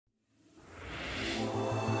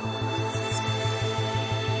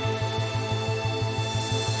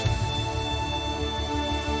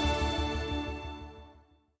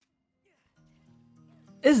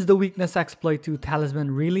Is the weakness exploit 2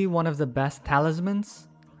 talisman really one of the best talismans?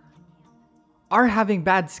 Are having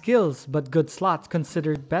bad skills but good slots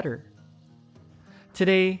considered better?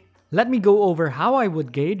 Today, let me go over how I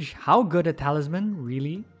would gauge how good a talisman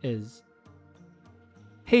really is.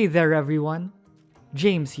 Hey there everyone,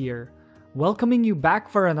 James here, welcoming you back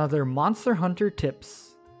for another Monster Hunter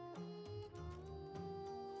Tips.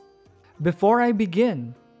 Before I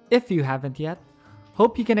begin, if you haven't yet,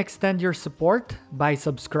 hope you can extend your support by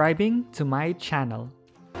subscribing to my channel.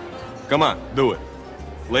 Come on, do it.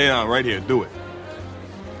 Lay it on right here, do it.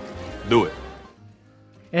 Do it.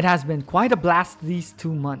 It has been quite a blast these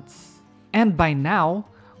 2 months, and by now,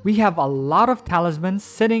 we have a lot of talismans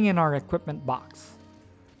sitting in our equipment box.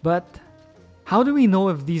 But how do we know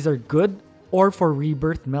if these are good or for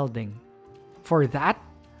rebirth melding? For that,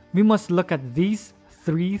 we must look at these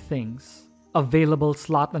 3 things: available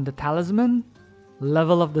slot on the talisman,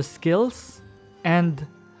 level of the skills, and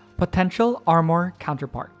potential armor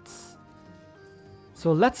counterparts.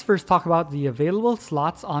 So let's first talk about the available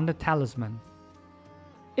slots on the talisman.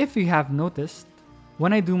 If you have noticed,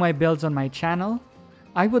 when I do my builds on my channel,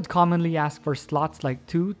 I would commonly ask for slots like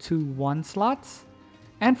 2-1 slots,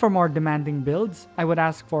 and for more demanding builds, I would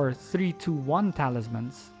ask for 3-1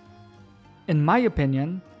 talismans. In my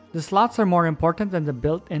opinion, the slots are more important than the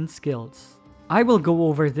built-in skills. I will go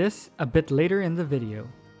over this a bit later in the video.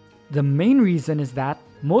 The main reason is that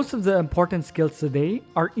most of the important skills today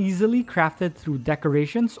are easily crafted through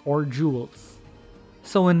decorations or jewels.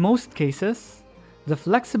 So in most cases, the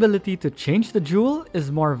flexibility to change the jewel is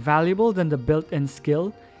more valuable than the built-in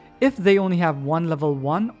skill if they only have one level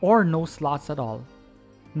 1 or no slots at all.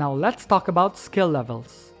 Now let's talk about skill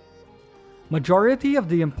levels. Majority of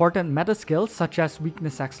the important meta skills such as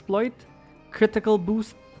weakness exploit, critical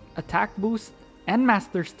boost, attack boost, and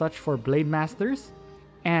master's touch for blade masters,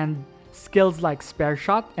 and skills like spare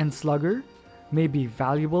shot and slugger may be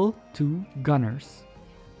valuable to gunners.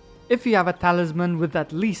 If you have a talisman with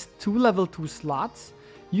at least 2 level 2 slots,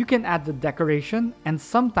 you can add the decoration, and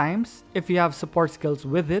sometimes if you have support skills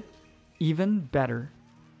with it, even better.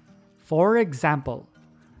 For example,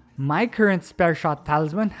 my current spare shot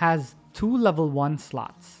talisman has 2 level 1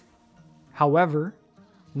 slots. However,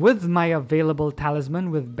 with my available talisman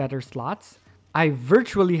with better slots, I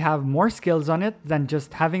virtually have more skills on it than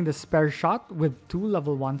just having the spare shot with 2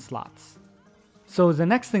 level 1 slots. So the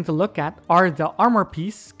next thing to look at are the armor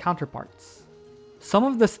piece counterparts. Some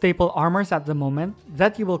of the staple armors at the moment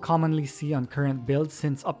that you will commonly see on current builds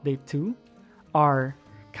since update 2 are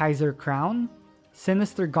Kaiser Crown,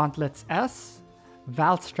 Sinister Gauntlets S,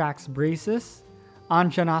 Valstrax Braces,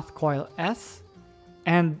 Anjanath Coil S,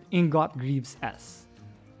 and Ingot Greaves S.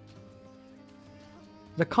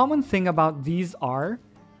 The common thing about these are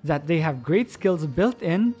that they have great skills built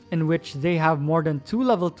in which they have more than 2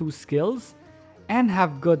 level 2 skills and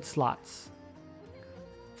have good slots.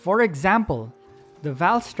 For example, the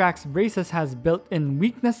Valstrax Braces has built-in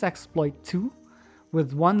Weakness Exploit 2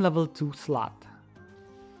 with 1 level 2 slot.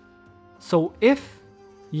 So if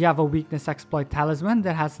you have a Weakness Exploit talisman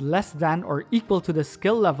that has less than or equal to the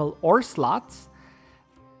skill level or slots,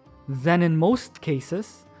 then in most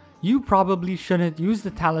cases, you probably shouldn't use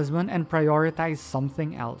the talisman and prioritize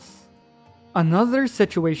something else. Another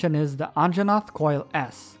situation is the Anjanath Coil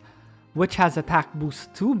S, which has Attack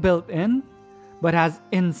Boost 2 built in, but has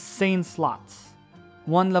insane slots.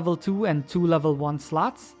 1 level 2 and 2 level 1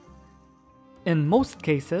 slots. In most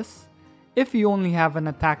cases, if you only have an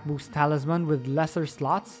Attack Boost talisman with lesser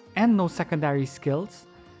slots and no secondary skills,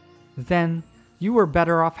 then you are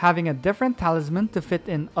better off having a different talisman to fit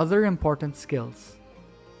in other important skills.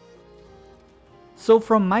 So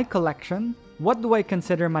from my collection, what do I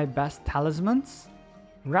consider my best talismans?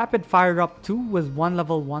 Rapid Fire Up 2 with 1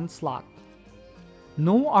 level 1 slot.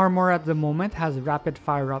 No armor at the moment has Rapid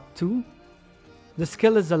Fire Up 2. The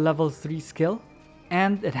skill is a level 3 skill,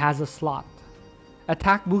 and it has a slot.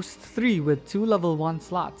 Attack Boost 3 with 2 level 1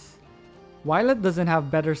 slots. While it doesn't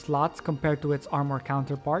have better slots compared to its armor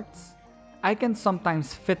counterparts, I can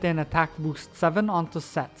sometimes fit in Attack Boost 7 onto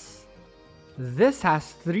sets. This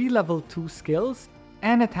has 3 level 2 skills,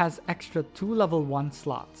 and it has extra 2 level 1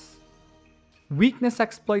 slots. Weakness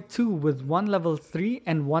Exploit 2 with 1 level 3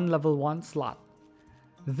 and 1 level 1 slot.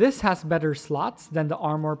 This has better slots than the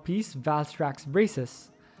armor piece Valstrax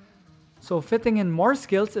Braces, so fitting in more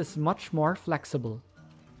skills is much more flexible.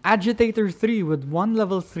 Agitator 3 with 1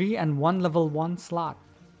 level 3 and 1 level 1 slot.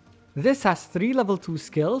 This has 3 level 2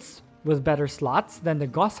 skills with better slots than the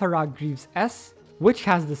Jrjsiaron Greaves S, which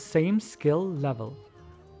has the same skill level.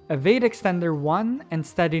 Evade Extender 1 and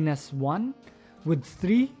Steadiness 1 with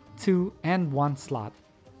 3, 2, and 1 slot.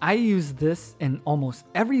 I use this in almost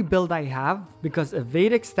every build I have because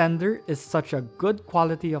Evade Extender is such a good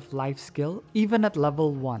quality of life skill even at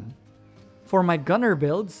level 1. For my gunner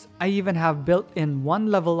builds, I even have built-in 1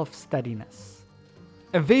 level of steadiness.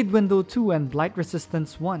 Evade Window 2 and Blight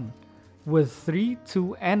Resistance 1 with 3,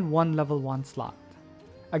 2, and 1 level 1 slot.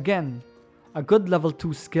 Again, a good level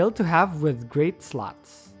 2 skill to have with great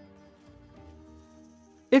slots.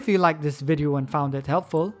 If you liked this video and found it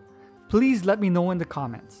helpful, please let me know in the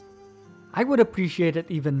comments. I would appreciate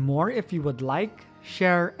it even more if you would like,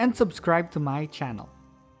 share, and subscribe to my channel.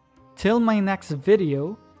 Till my next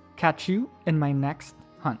video, catch you in my next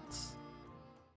hunts.